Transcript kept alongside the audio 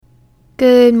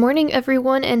Good morning,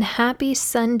 everyone, and happy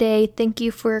Sunday. Thank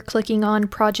you for clicking on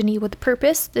Progeny with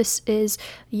Purpose. This is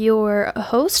your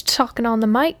host talking on the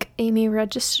mic, Amy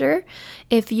Register.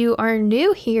 If you are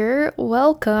new here,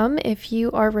 welcome. If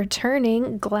you are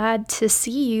returning, glad to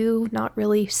see you. Not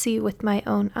really see with my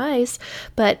own eyes,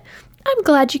 but I'm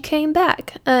glad you came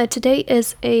back. Today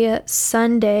is a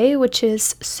Sunday, which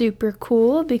is super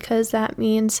cool because that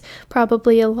means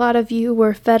probably a lot of you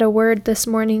were fed a word this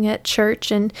morning at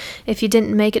church. And if you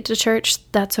didn't make it to church,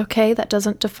 that's okay. That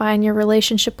doesn't define your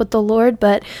relationship with the Lord.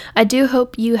 But I do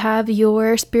hope you have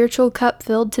your spiritual cup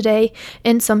filled today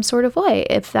in some sort of way.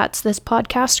 If that's this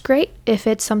podcast, great. If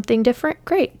it's something different,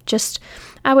 great.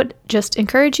 I would just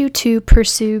encourage you to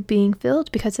pursue being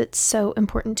filled because it's so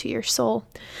important to your soul.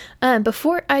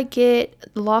 Before I get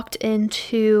locked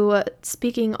into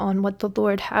speaking on what the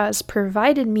Lord has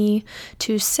provided me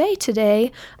to say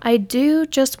today, I do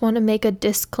just want to make a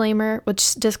disclaimer,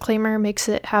 which disclaimer makes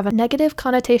it have a negative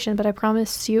connotation, but I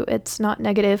promise you it's not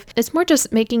negative. It's more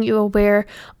just making you aware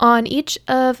on each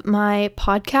of my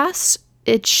podcasts.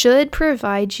 It should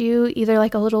provide you either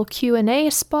like a little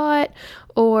Q&A spot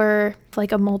or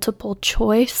like a multiple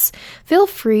choice. Feel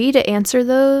free to answer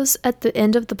those at the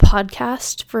end of the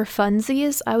podcast for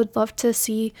funsies. I would love to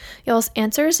see y'all's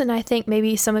answers, and I think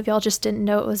maybe some of y'all just didn't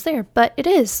know it was there, but it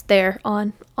is there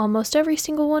on almost every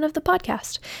single one of the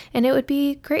podcast, and it would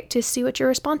be great to see what your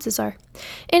responses are.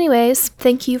 Anyways,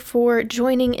 thank you for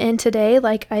joining in today,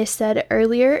 like I said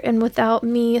earlier, and without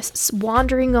me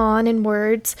wandering on in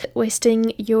words,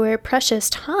 wasting your precious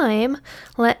time,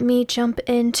 let me jump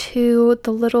into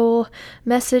the little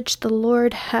message the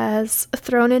Lord has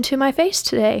thrown into my face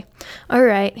today. All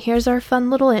right, here's our fun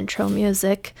little intro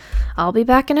music. I'll be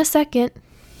back in a second.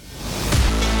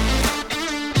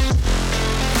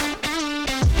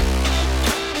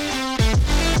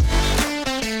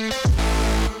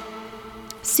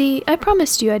 See, I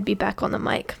promised you I'd be back on the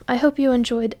mic. I hope you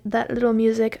enjoyed that little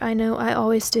music. I know I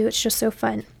always do. It's just so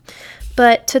fun.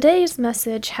 But today's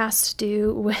message has to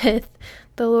do with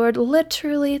the Lord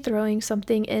literally throwing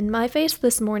something in my face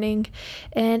this morning,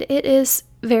 and it is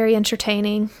very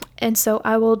entertaining. And so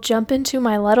I will jump into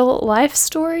my little life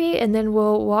story, and then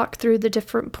we'll walk through the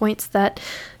different points that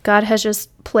God has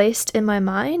just placed in my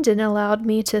mind and allowed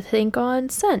me to think on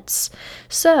since.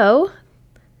 So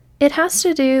it has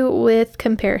to do with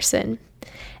comparison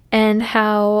and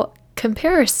how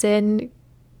comparison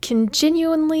can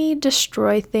genuinely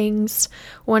destroy things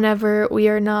whenever we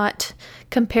are not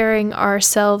comparing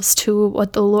ourselves to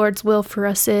what the Lord's will for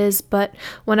us is, but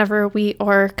whenever we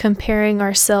are comparing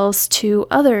ourselves to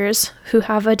others who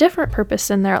have a different purpose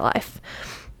in their life.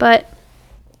 But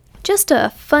just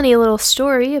a funny little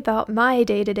story about my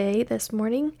day-to-day this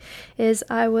morning is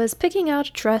I was picking out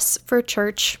a dress for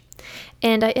church,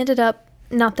 and I ended up,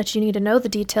 not that you need to know the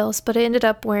details, but I ended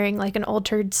up wearing like an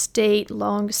Altered State,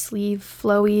 long sleeve,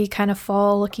 flowy, kind of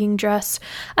fall looking dress.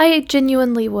 I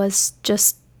genuinely was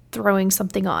just throwing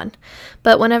something on.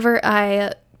 But whenever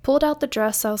I pulled out the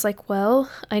dress, I was like, well,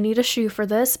 I need a shoe for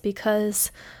this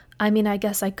because I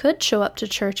guess I could show up to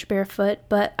church barefoot,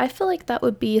 but I feel like that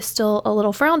would be still a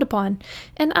little frowned upon.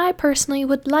 And I personally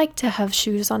would like to have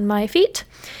shoes on my feet.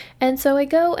 And so I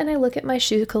go and I look at my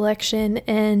shoe collection,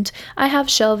 and I have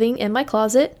shelving in my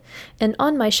closet. And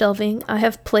on my shelving, I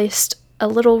have placed a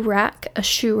little rack, a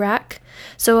shoe rack.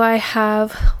 So I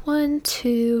have 1,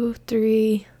 2,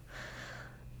 3,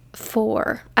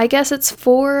 4. I guess it's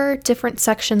 4 different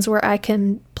sections where I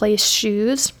can place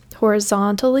shoes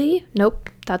horizontally. Nope,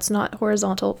 that's not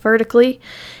horizontal, vertically.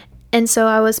 And so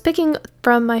I was picking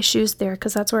from my shoes there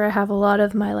because that's where I have a lot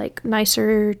of my like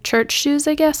nicer church shoes,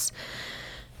 I guess,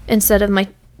 instead of my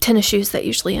tennis shoes that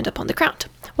usually end up on the ground.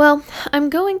 Well, I'm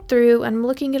going through and I'm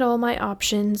looking at all my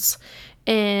options,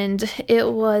 and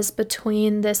it was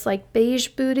between this like beige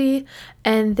booty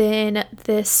and then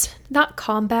this not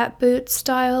combat boot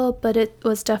style, but it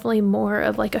was definitely more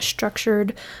of like a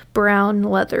structured brown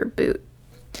leather boot.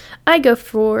 I go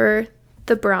for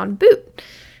the brown boot,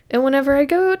 and whenever I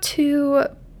go to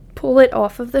pull it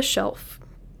off of the shelf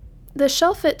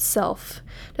itself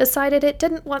decided it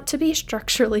didn't want to be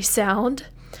structurally sound,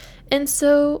 and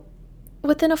so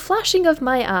within a flashing of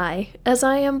my eye, as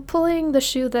I am pulling the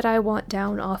shoe that I want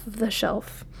down off of the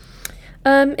shelf,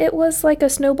 it was like a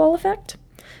snowball effect.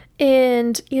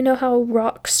 And you know how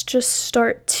rocks just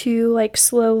start to like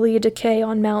slowly decay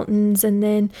on mountains, and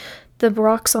then the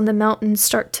rocks on the mountains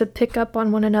start to pick up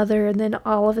on one another, and then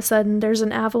all of a sudden there's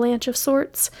an avalanche of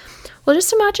sorts? Well,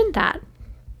 just imagine that,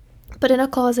 but in a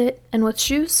closet and with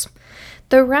shoes.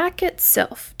 The rack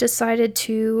itself decided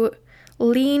to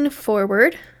lean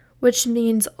forward, which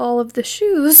means all of the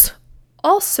shoes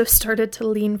also started to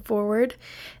lean forward,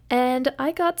 and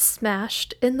I got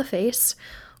smashed in the face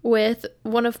with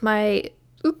one of my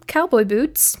cowboy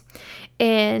boots,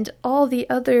 and all the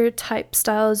other type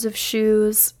styles of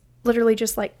shoes literally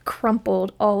just like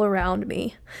crumpled all around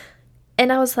me.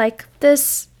 And I was like,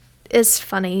 this is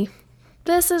funny.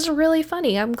 This is really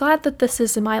funny. I'm glad that this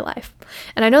is in my life.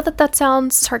 And I know that that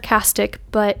sounds sarcastic,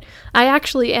 but I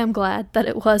actually am glad that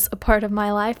it was a part of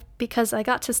my life, because I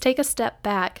got to take a step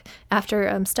back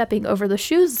after stepping over the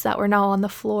shoes that were now on the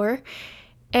floor,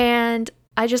 and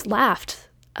I just laughed.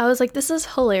 I was like, this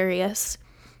is hilarious.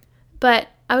 But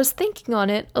I was thinking on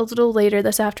it a little later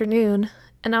this afternoon,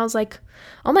 and I was like,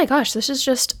 oh my gosh, this is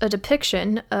just a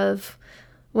depiction of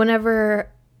whenever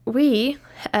we,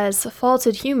 as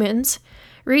faulted humans,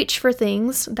 reach for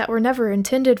things that were never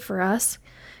intended for us,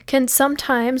 can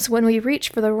sometimes, when we reach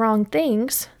for the wrong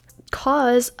things,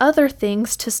 cause other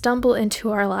things to stumble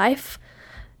into our life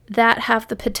that have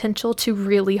the potential to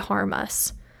really harm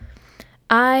us.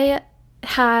 I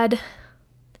had,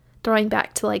 throwing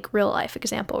back to like real life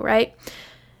example, right?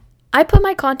 I put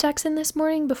my contacts in this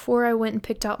morning before I went and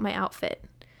picked out my outfit.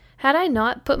 Had I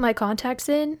not put my contacts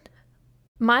in,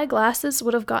 my glasses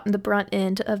would have gotten the brunt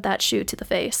end of that shoe to the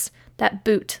face. That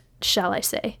boot, shall I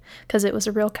say, because it was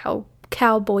a real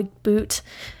cowboy boot.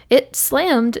 It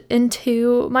slammed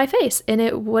into my face, and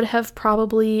it would have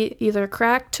probably either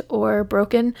cracked or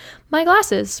broken my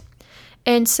glasses.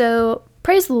 And so,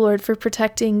 praise the Lord for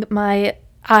protecting my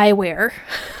eyewear.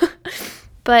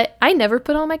 But I never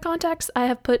put on my contacts. I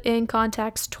have put in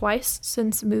contacts twice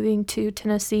since moving to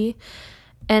Tennessee,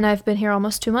 and I've been here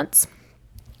almost 2 months.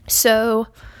 So,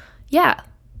 yeah,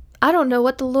 I don't know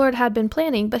what the Lord had been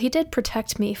planning, but he did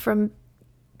protect me from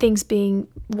things being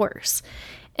worse.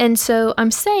 And so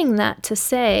I'm saying that to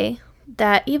say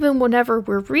that even whenever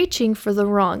we're reaching for the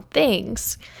wrong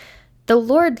things, the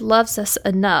Lord loves us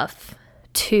enough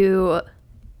to,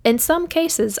 in some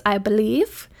cases, I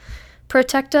believe,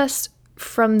 protect us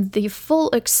from the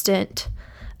full extent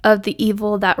of the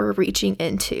evil that we're reaching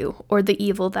into, or the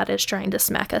evil that is trying to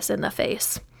smack us in the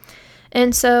face.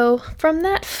 And so from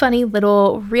that funny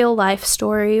little real life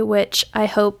story, which I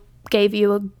hope gave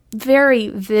you a very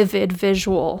vivid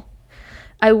visual,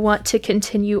 I want to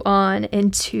continue on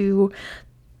into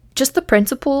just the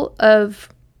principle of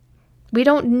we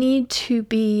don't need to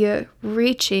be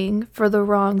reaching for the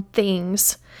wrong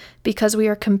things because we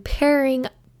are comparing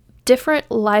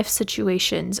different life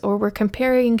situations, or we're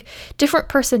comparing different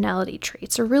personality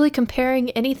traits, or really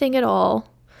comparing anything at all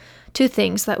to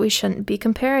things that we shouldn't be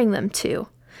comparing them to.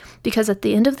 Because at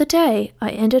the end of the day,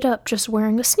 I ended up just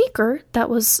wearing a sneaker that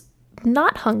was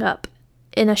not hung up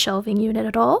in a shelving unit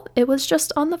at all. It was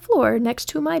just on the floor next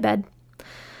to my bed.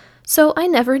 So I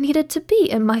never needed to be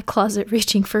in my closet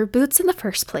reaching for boots in the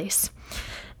first place.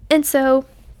 And so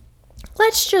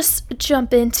let's just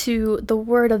jump into the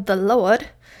word of the Lord,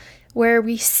 where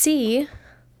we see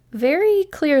very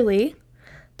clearly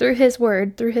through his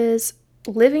word, through his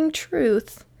living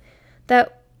truth,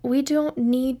 that we don't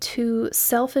need to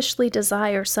selfishly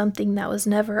desire something that was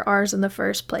never ours in the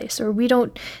first place, or we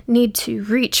don't need to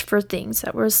reach for things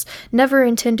that was never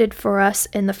intended for us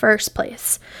in the first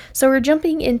place. So we're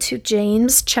jumping into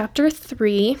James chapter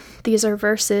 3. These are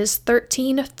verses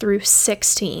 13 through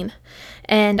 16.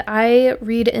 And I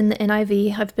read in the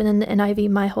NIV. I've been in the NIV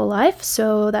my whole life,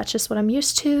 so that's just what I'm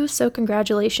used to. So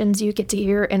congratulations, you get to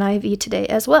hear NIV today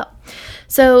as well.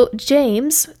 So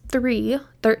James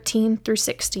 3:13 through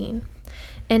 16.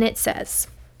 And it says,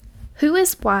 "Who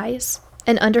is wise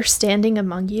and understanding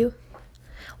among you?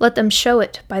 Let them show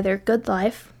it by their good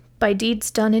life, by deeds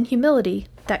done in humility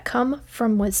that come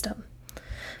from wisdom.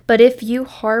 But if you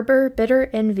harbor bitter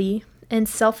envy and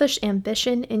selfish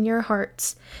ambition in your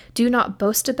hearts, do not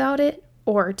boast about it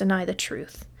or deny the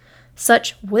truth.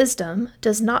 Such wisdom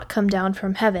does not come down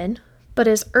from heaven, but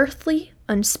is earthly,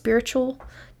 unspiritual,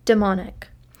 demonic.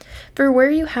 For where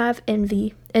you have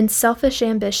envy and selfish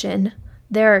ambition,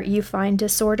 there you find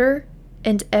disorder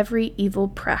and every evil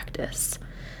practice."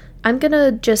 I'm going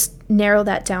to just narrow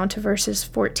that down to verses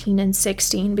 14 and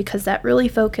 16 because that really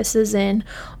focuses in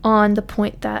on the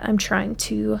point that I'm trying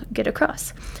to get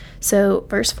across. So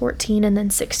verse 14 and then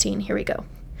 16, here we go.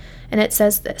 And it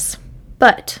says this,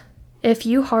 "But if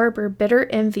you harbor bitter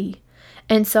envy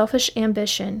and selfish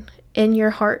ambition in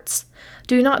your hearts,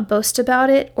 do not boast about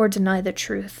it or deny the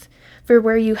truth. For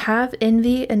where you have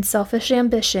envy and selfish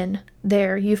ambition,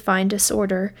 there you find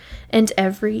disorder and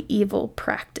every evil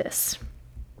practice."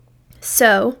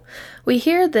 So we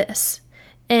hear this,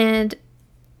 and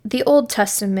the Old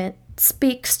Testament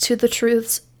speaks to the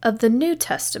truths of the New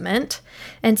Testament.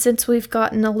 And since we've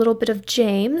gotten a little bit of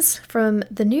James from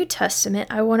the New Testament,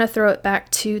 I want to throw it back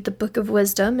to the Book of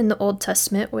Wisdom in the Old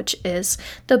Testament, which is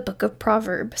the Book of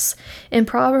Proverbs. In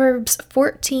Proverbs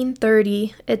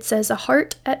 14:30, it says, "A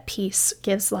heart at peace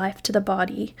gives life to the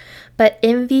body, but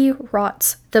envy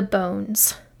rots the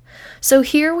bones." So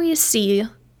here we see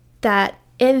that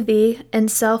envy and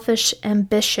selfish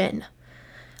ambition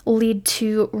lead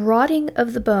to rotting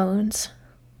of the bones,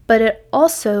 but it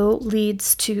also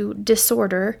leads to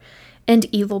disorder and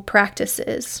evil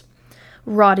practices.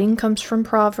 Rotting comes from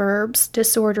Proverbs,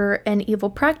 disorder and evil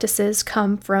practices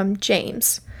come from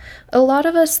James. A lot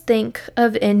of us think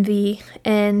of envy,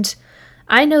 and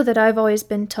I know that I've always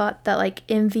been taught that like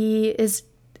envy is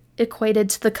equated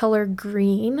to the color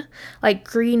green, like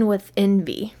green with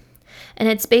envy. And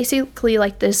it's basically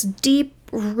like this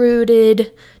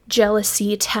deep-rooted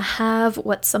jealousy to have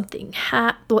what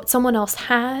someone else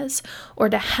has, or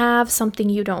to have something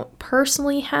you don't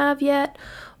personally have yet,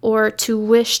 or to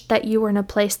wish that you were in a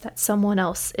place that someone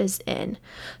else is in.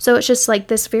 So it's just like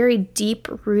this very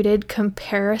deep-rooted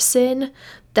comparison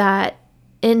that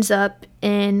ends up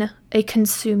in a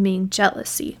consuming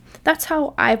jealousy. That's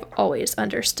how I've always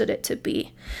understood it to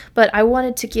be. But I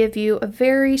wanted to give you a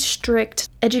very strict,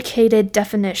 educated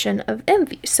definition of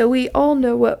envy, so we all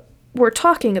know what we're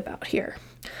talking about here.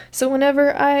 So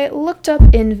whenever I looked up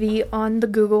envy on the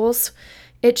Googles,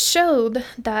 it showed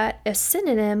that a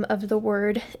synonym of the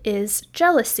word is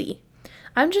jealousy.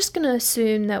 I'm just going to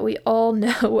assume that we all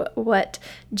know what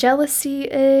jealousy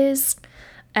is.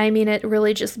 I mean, it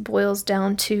really just boils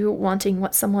down to wanting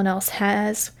what someone else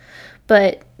has.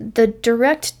 But the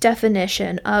direct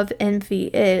definition of envy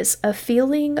is a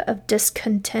feeling of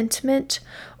discontentment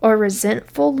or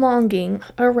resentful longing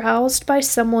aroused by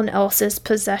someone else's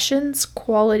possessions,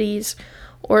 qualities,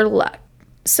 or luck.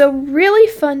 So really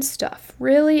fun stuff,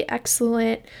 really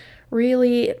excellent,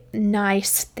 really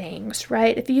nice things,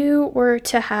 right? If you were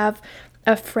to have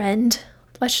a friend,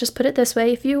 let's just put it this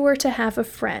way, if you were to have a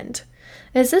friend,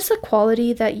 is this a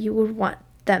quality that you would want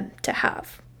them to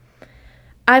have?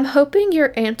 I'm hoping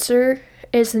your answer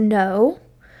is no.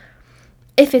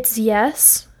 If it's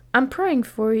yes, I'm praying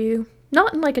for you.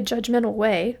 Not in like a judgmental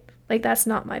way, like that's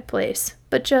not my place,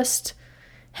 but just,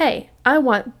 hey, I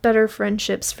want better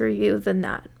friendships for you than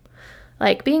that.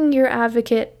 Like being your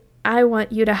advocate, I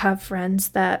want you to have friends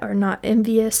that are not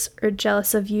envious or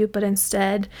jealous of you, but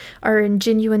instead are in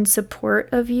genuine support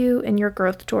of you and your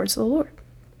growth towards the Lord.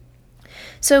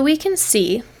 So we can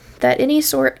see that any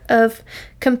sort of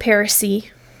comparison,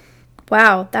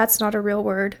 wow, that's not a real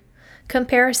word,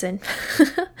 comparison.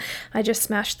 I just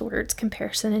smashed the words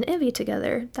comparison and envy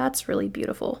together. That's really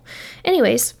beautiful.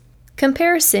 Anyways,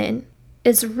 comparison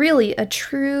is really a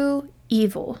true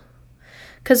evil.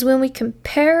 Because when we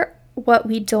compare what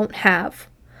we don't have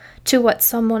to what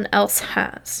someone else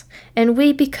has, and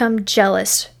we become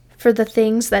jealous for the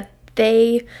things that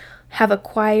they have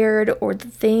acquired or the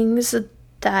things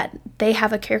that they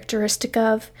have a characteristic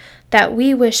of that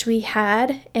we wish we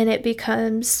had, and it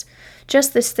becomes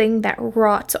just this thing that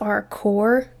rots our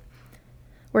core,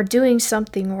 we're doing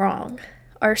something wrong.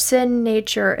 Our sin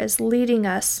nature is leading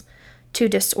us to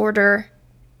disorder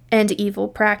and evil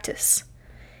practice.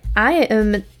 I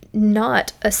am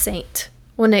not a saint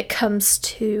when it comes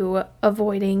to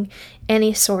avoiding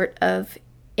any sort of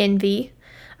envy.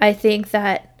 I think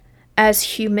that as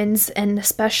humans, and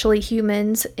especially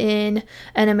humans in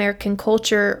an American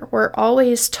culture, we're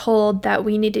always told that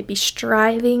we need to be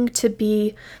striving to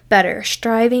be better,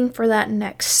 striving for that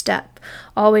next step,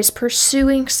 always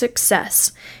pursuing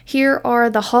success. Here are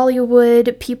the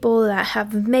Hollywood people that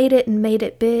have made it and made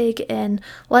it big, and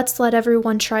let's let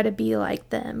everyone try to be like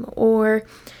them. Or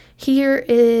here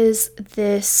is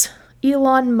this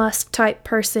Elon Musk type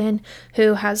person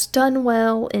who has done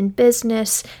well in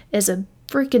business, is a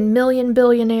freaking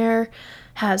billionaire,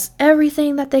 has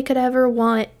everything that they could ever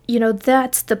want. You know,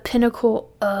 that's the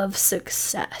pinnacle of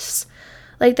success.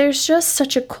 Like, there's just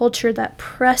such a culture that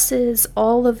presses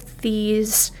all of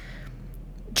these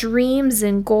dreams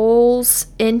and goals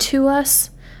into us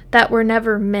that were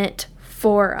never meant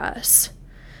for us.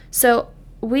 So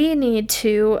we need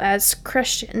to, as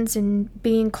Christians, and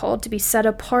being called to be set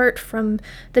apart from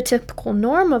the typical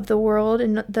norm of the world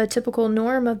and the typical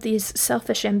norm of these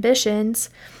selfish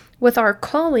ambitions, with our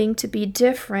calling to be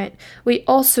different, we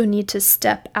also need to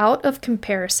step out of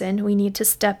comparison. We need to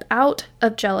step out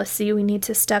of jealousy. We need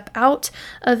to step out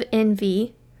of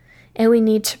envy. And we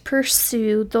need to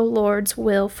pursue the Lord's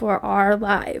will for our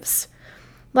lives.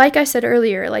 Like I said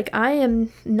earlier, like I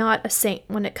am not a saint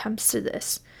when it comes to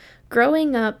this.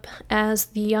 Growing up as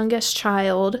the youngest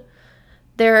child,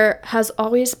 there has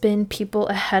always been people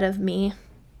ahead of me,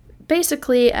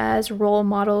 basically as role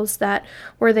models that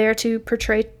were there to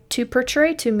portray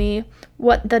to me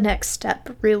what the next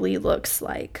step really looks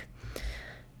like.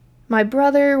 My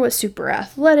brother was super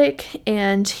athletic,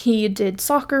 and he did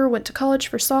soccer, went to college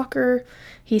for soccer.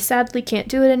 He sadly can't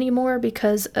do it anymore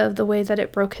because of the way that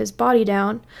it broke his body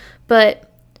down.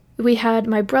 But we had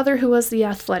my brother, who was the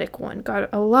athletic one, got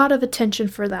a lot of attention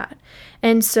for that.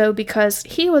 And so because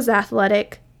he was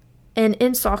athletic and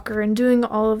in soccer and doing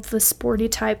all of the sporty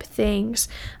type things,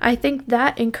 I think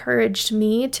that encouraged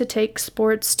me to take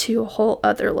sports to a whole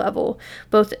other level,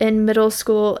 both in middle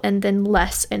school and then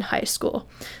less in high school.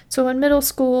 So in middle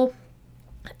school,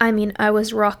 I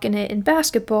was rocking it in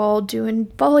basketball, doing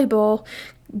volleyball,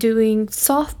 doing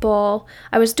softball.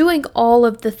 I was doing all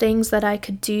of the things that I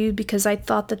could do because I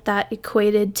thought that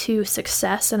equated to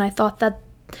success, and I thought that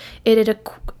it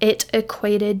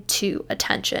equated to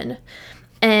attention.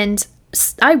 And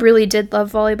I really did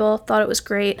love volleyball, thought it was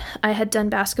great. I had done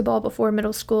basketball before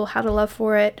middle school, had a love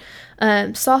for it.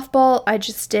 Softball, I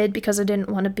just did because I didn't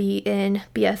want to be in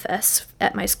BFS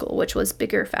at my school, which was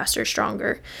bigger, faster,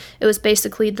 stronger. It was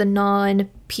basically the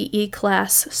non-PE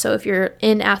class. So if you're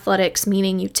in athletics,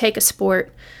 meaning you take a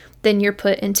sport, then you're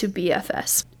put into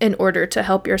BFS in order to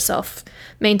help yourself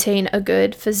maintain a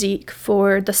good physique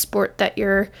for the sport that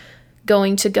you're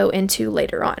going to go into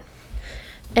later on.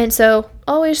 And so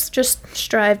always just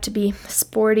strive to be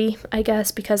sporty, I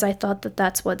guess, because I thought that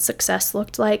that's what success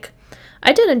looked like.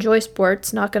 I did enjoy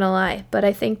sports, not gonna lie, but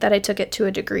I think that I took it to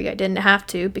a degree I didn't have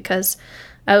to because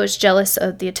I was jealous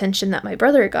of the attention that my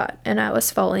brother got, and I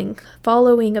was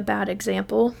following a bad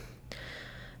example.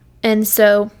 And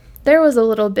so there was a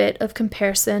little bit of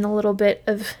comparison, a little bit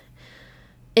of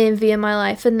envy in my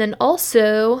life. And then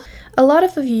also, a lot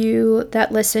of you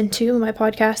that listen to my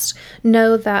podcast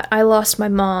know that I lost my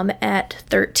mom at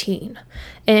 13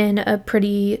 in a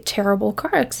pretty terrible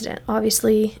car accident.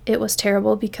 Obviously, it was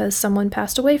terrible because someone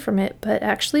passed away from it, but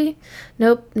actually,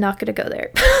 nope, not gonna go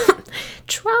there.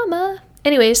 Trauma.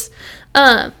 Anyways,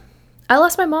 I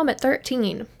lost my mom at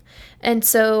 13. And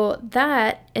so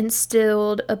that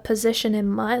instilled a position in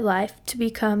my life to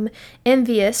become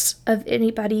envious of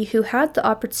anybody who had the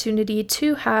opportunity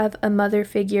to have a mother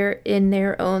figure in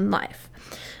their own life.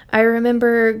 I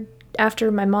remember after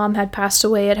my mom had passed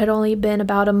away, it had only been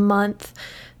about a month,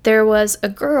 there was a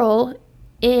girl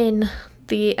in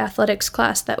the athletics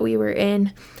class that we were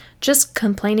in just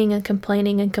complaining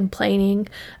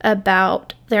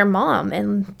about their mom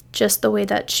and just the way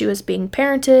that she was being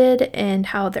parented and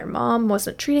how their mom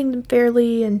wasn't treating them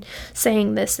fairly and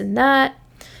saying this and that.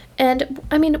 And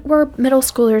we're middle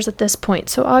schoolers at this point,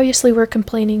 so obviously we're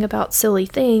complaining about silly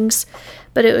things,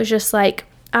 but it was just like,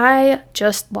 I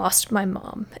just lost my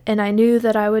mom, and I knew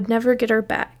that I would never get her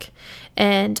back.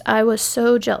 And I was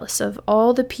so jealous of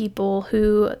all the people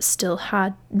who still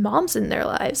had moms in their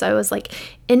lives. I was like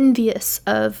envious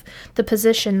of the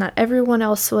position that everyone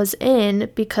else was in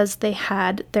because they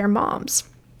had their moms.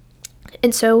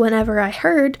 And so whenever I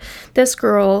heard this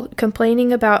girl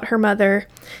complaining about her mother,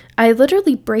 I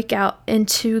literally break out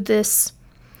into this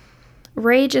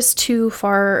rage is too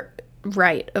far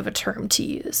right of a term to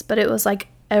use, but it was like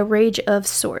a rage of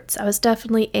sorts. I was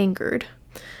definitely angered.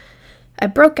 I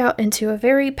broke out into a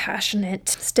very passionate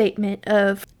statement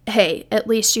of, hey, at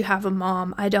least you have a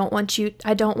mom. I don't want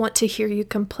to hear you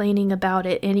complaining about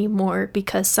it anymore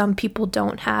because some people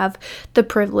don't have the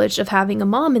privilege of having a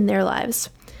mom in their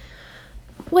lives.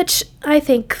 Which I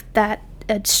think that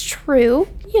it's true.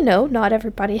 Not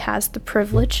everybody has the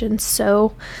privilege, and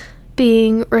so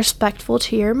being respectful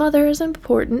to your mother is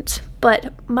important.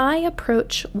 But my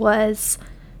approach was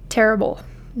terrible.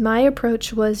 My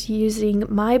approach was using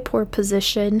my poor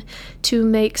position to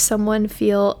make someone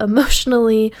feel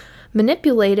emotionally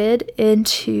manipulated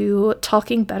into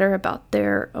talking better about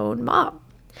their own mom,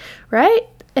 right?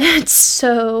 And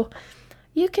so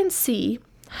you can see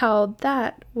how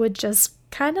that would just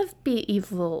kind of be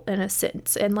evil in a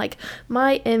sense. And like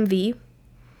my envy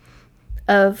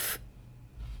of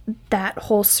that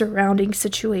whole surrounding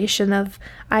situation of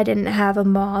I didn't have a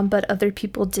mom, but other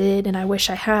people did, and I wish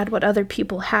I had what other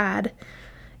people had,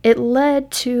 it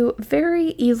led to very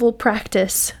evil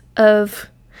practice of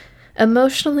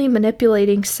emotionally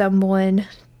manipulating someone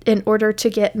in order to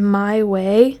get my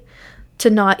way to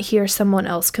not hear someone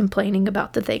else complaining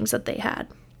about the things that they had.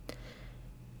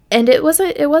 And it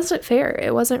wasn't fair.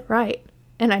 It wasn't right.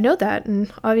 And I know that,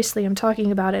 and obviously I'm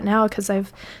talking about it now because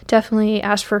I've definitely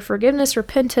asked for forgiveness,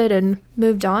 repented, and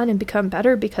moved on and become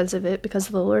better because of it, because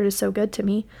the Lord is so good to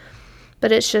me.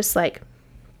 But it's just like,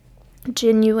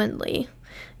 genuinely,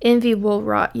 envy will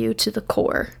rot you to the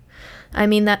core. I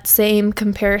mean, that same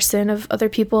comparison of other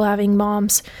people having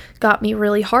moms got me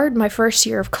really hard my first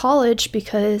year of college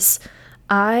because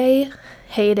I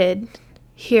hated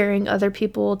hearing other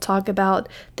people talk about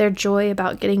their joy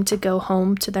about getting to go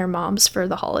home to their moms for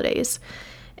the holidays.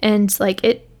 And like,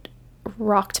 it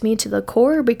rocked me to the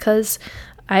core because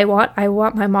I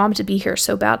want my mom to be here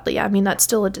so badly. I mean, that's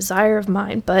still a desire of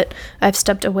mine, but I've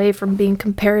stepped away from being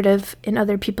comparative in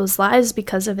other people's lives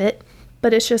because of it.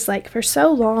 But it's just like, for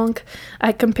so long,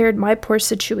 I compared my poor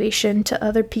situation to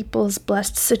other people's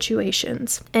blessed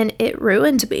situations, and it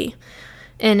ruined me.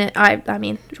 And I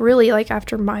mean, really, like,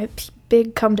 after my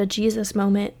big come to Jesus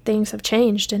moment, things have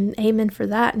changed, and amen for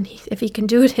that. And if he can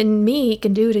do it in me, he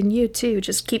can do it in you too.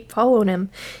 Just keep following him,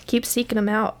 keep seeking him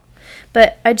out.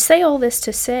 But I'd say all this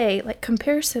to say, like,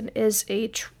 comparison is a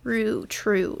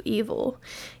true evil.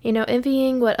 You know,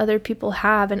 envying what other people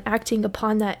have and acting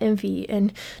upon that envy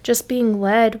and just being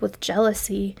led with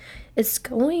jealousy is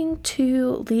going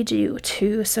to lead you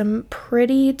to some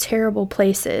pretty terrible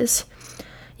places.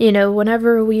 You know,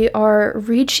 whenever we are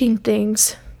reaching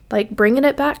things, like bringing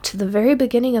it back to the very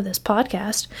beginning of this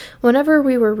podcast, whenever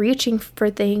we were reaching for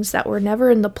things that were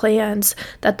never in the plans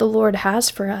that the Lord has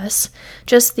for us,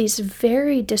 just these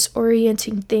very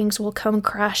disorienting things will come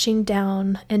crashing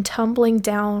down and tumbling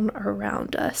down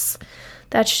around us.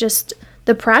 That's just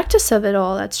the practice of it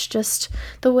all. That's just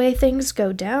the way things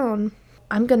go down.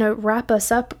 I'm going to wrap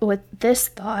us up with this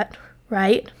thought,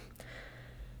 right?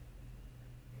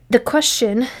 The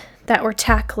question that we're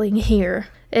tackling here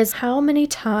is, how many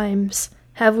times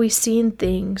have we seen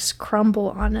things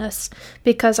crumble on us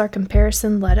because our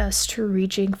comparison led us to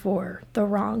reaching for the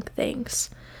wrong things?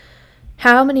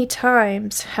 How many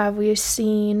times have we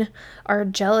seen our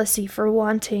jealousy for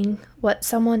wanting what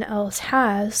someone else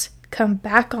has come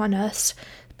back on us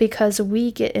because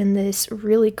we get in this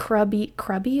really crummy,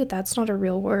 that's not a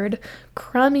real word,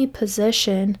 crummy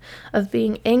position of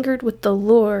being angered with the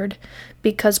Lord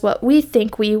because what we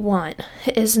think we want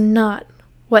is not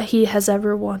what he has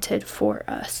ever wanted for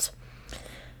us.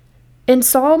 In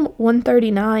Psalm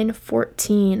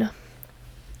 139:14,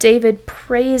 David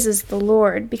praises the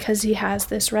Lord because he has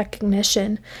this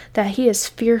recognition that he is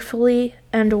fearfully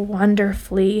and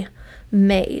wonderfully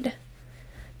made.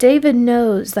 David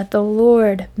knows that the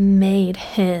Lord made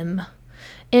him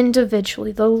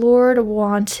individually. The Lord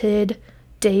wanted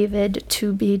David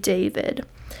to be David.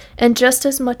 And just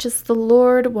as much as the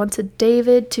Lord wanted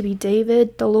David to be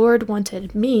David, the Lord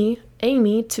wanted me,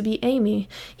 Amy, to be Amy.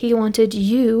 He wanted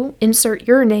you, insert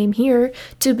your name here,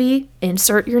 to be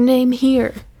insert your name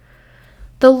here.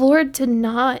 The Lord did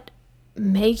not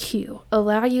make you,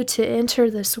 allow you to enter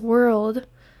this world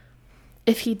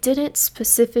if he didn't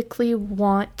specifically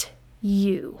want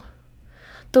you.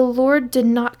 The Lord did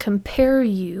not compare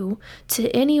you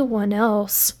to anyone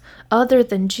else other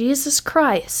than Jesus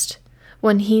Christ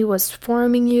when he was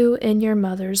forming you in your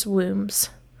mother's wombs.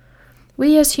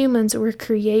 We as humans were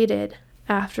created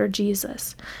after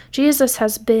Jesus. Jesus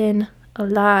has been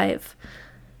alive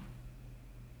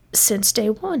since day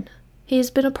one.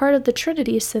 He's been a part of the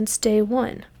Trinity since day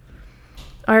one.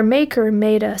 Our Maker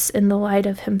made us in the light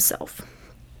of himself.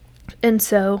 And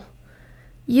so,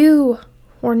 you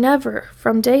were never,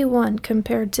 from day one,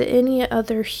 compared to any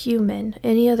other human,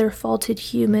 any other faulted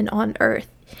human on earth.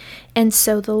 And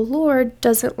so the Lord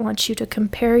doesn't want you to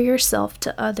compare yourself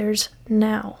to others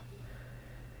now.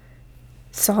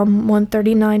 Psalm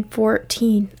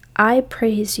 139:14, I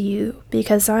praise you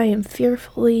because I am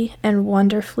fearfully and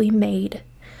wonderfully made.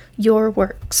 Your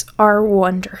works are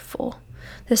wonderful.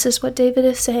 This is what David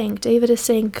is saying. David is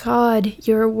saying, God,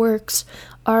 your works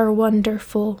are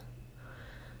wonderful.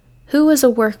 Who is a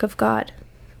work of God?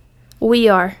 We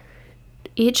are.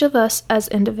 Each of us as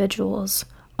individuals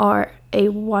are a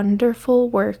wonderful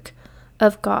work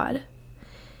of God.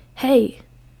 Hey,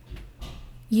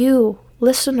 you,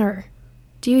 listener,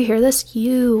 do you hear this?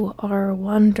 You are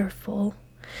wonderful.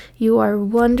 You are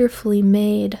wonderfully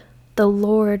made. The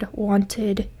Lord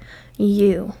wanted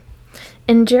you.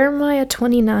 In Jeremiah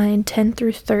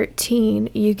 29:10-13,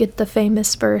 you get the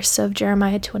famous verse of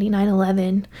Jeremiah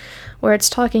 29:11, where it's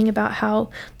talking about how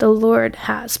the Lord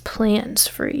has plans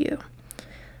for you.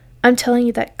 I'm telling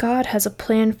you that God has a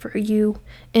plan for you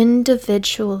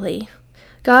individually.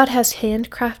 God has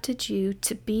handcrafted you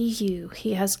to be you.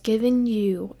 He has given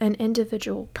you an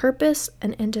individual purpose,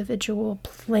 an individual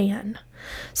plan.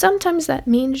 Sometimes that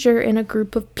means you're in a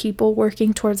group of people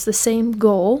working towards the same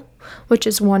goal, which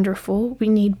is wonderful. We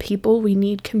need people, we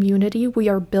need community. We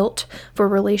are built for a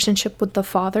relationship with the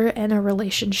Father and a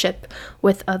relationship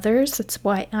with others. That's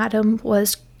why Adam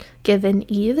was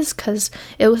given Eve, because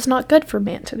it was not good for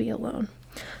man to be alone.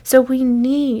 So we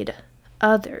need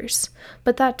others,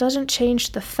 but that doesn't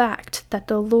change the fact that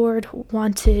the Lord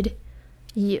wanted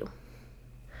you.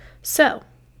 So,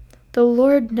 the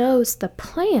Lord knows the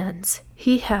plans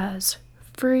He has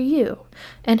for you,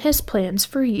 and His plans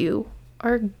for you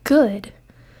are good.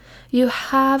 You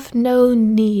have no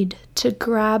need to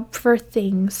grab for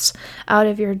things out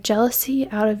of your jealousy,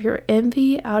 out of your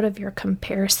envy, out of your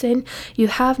comparison. You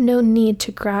have no need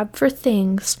to grab for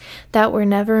things that were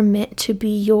never meant to be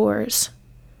yours.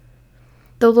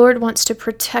 The Lord wants to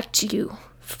protect you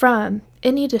from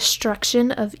any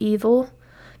destruction of evil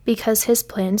because His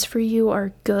plans for you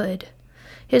are good.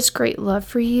 His great love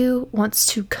for you wants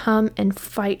to come and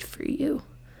fight for you.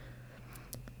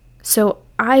 So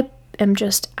I am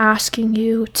just asking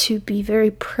you to be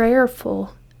very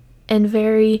prayerful and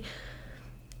very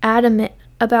adamant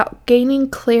about gaining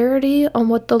clarity on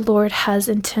what the Lord has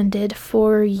intended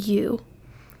for you.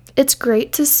 It's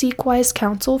great to seek wise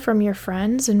counsel from your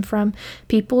friends and from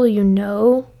people you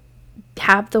know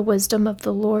have the wisdom of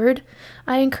the Lord.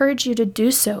 I encourage you to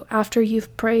do so after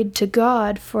you've prayed to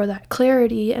God for that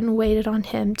clarity and waited on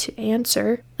Him to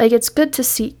answer. It's good to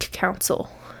seek counsel.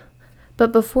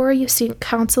 But before you seek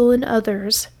counsel in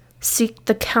others, seek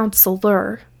the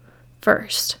counselor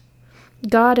first.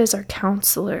 God is our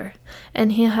counselor,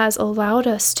 and He has allowed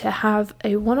us to have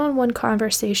a one-on-one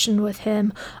conversation with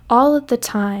Him all of the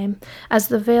time as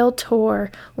the veil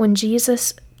tore when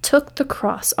Jesus took the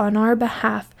cross on our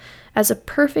behalf as a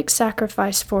perfect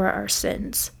sacrifice for our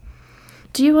sins.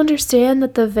 Do you understand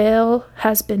that the veil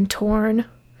has been torn?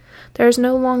 There is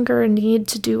no longer a need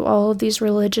to do all of these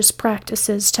religious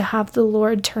practices to have the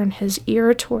Lord turn His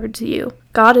ear towards you.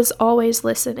 God is always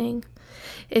listening.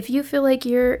 If you feel like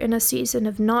you're in a season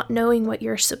of not knowing what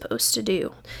you're supposed to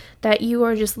do, that you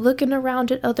are just looking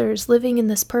around at others living in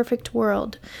this perfect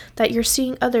world, that you're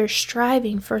seeing others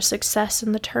striving for success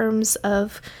in the terms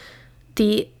of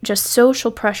the just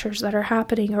social pressures that are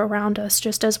happening around us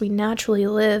just as we naturally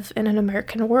live in an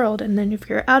American world. And then if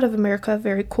you're out of America,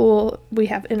 very cool. We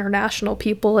have international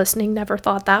people listening. Never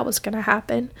thought that was going to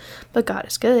happen, but God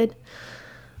is good.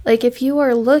 If you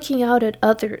are looking out at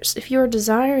others, if you are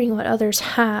desiring what others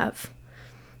have,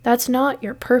 that's not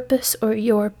your purpose or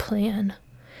your plan.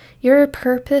 Your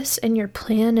purpose and your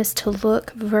plan is to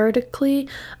look vertically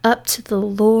up to the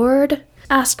Lord.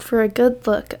 Ask for a good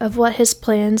look of what His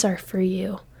plans are for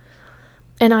you.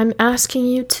 And I'm asking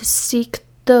you to seek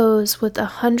those with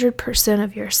 100%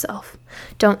 of yourself.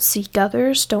 Don't seek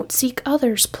others. Don't seek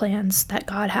others' plans that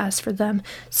God has for them.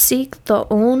 Seek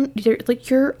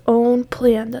your own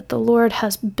plan that the Lord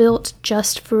has built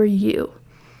just for you.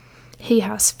 He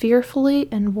has fearfully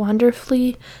and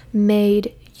wonderfully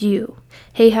made you.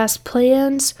 He has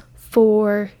plans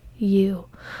for you.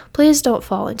 Please don't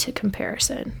fall into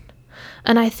comparison.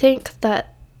 And I think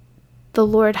that the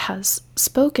Lord has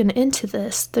spoken into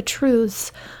this, the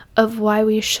truths of why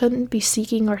we shouldn't be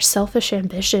seeking our selfish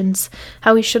ambitions,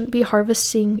 how we shouldn't be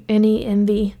harvesting any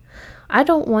envy. I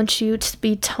don't want you to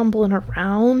be tumbling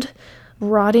around,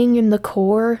 rotting in the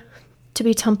core, to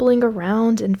be tumbling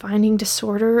around and finding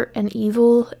disorder and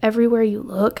evil everywhere you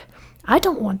look. I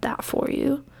don't want that for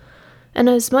you. And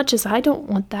as much as I don't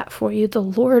want that for you, the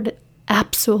Lord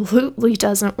absolutely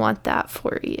doesn't want that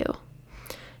for you.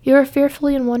 You are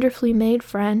fearfully and wonderfully made,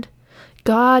 friend.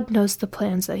 God knows the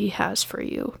plans that He has for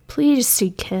you. Please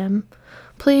seek Him.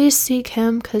 Please seek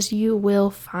Him because you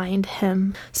will find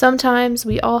Him. Sometimes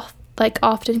we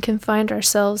often can find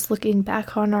ourselves looking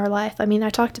back on our life. I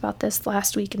talked about this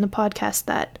last week in the podcast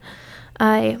that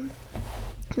I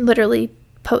literally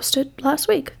posted last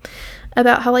week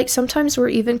about how sometimes we're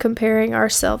even comparing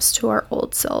ourselves to our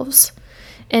old selves.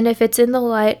 And if it's in the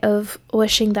light of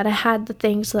wishing that I had the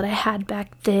things that I had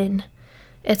back then,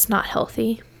 it's not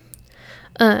healthy.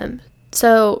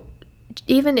 So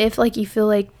even if you feel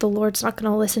like the Lord's not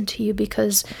going to listen to you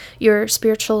because your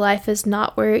spiritual life is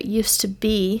not where it used to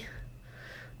be,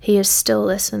 He is still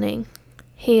listening.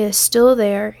 He is still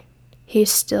there. He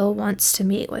still wants to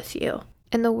meet with you.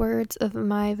 In the words of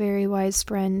my very wise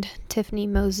friend, Tiffany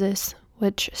Moses,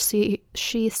 which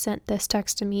she sent this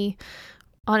text to me,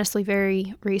 honestly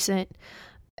very recent,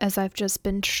 as I've just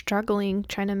been struggling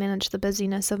trying to manage the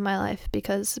busyness of my life,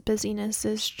 because busyness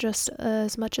is just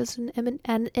as much as an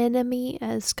enemy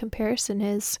as comparison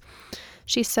is.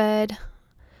 She said,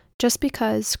 just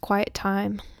because quiet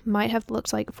time might have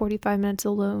looked like 45 minutes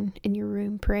alone in your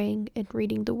room praying and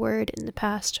reading the Word in the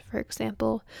past, for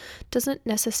example, doesn't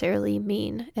necessarily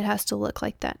mean it has to look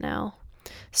like that now.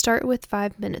 Start with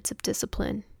 5 minutes of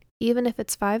discipline. Even if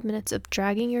it's 5 minutes of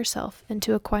dragging yourself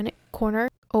into a quiet corner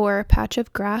or a patch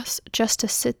of grass just to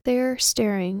sit there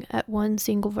staring at one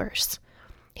single verse.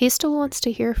 He still wants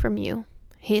to hear from you.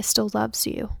 He still loves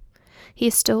you.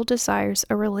 He still desires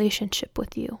a relationship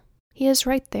with you. He is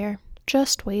right there,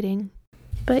 just waiting.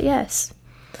 But yes,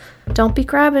 don't be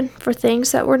grabbing for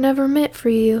things that were never meant for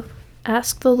you.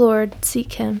 Ask the Lord,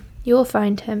 seek Him. You will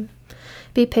find Him.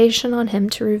 Be patient on Him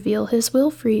to reveal His will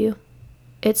for you.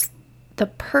 It's the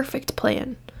perfect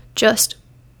plan, just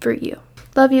for you.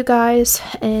 Love you guys,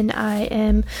 and I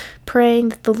am praying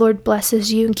that the Lord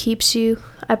blesses you and keeps you.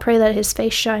 I pray that His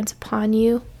face shines upon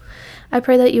you. I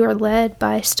pray that you are led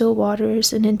by still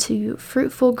waters and into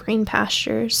fruitful green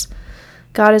pastures.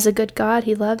 God is a good God.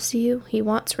 He loves you. He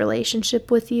wants relationship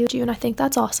with you, and I think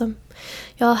that's awesome.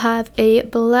 Y'all have a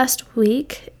blessed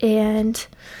week, and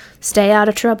stay out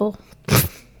of trouble.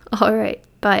 All right.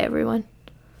 Bye, everyone.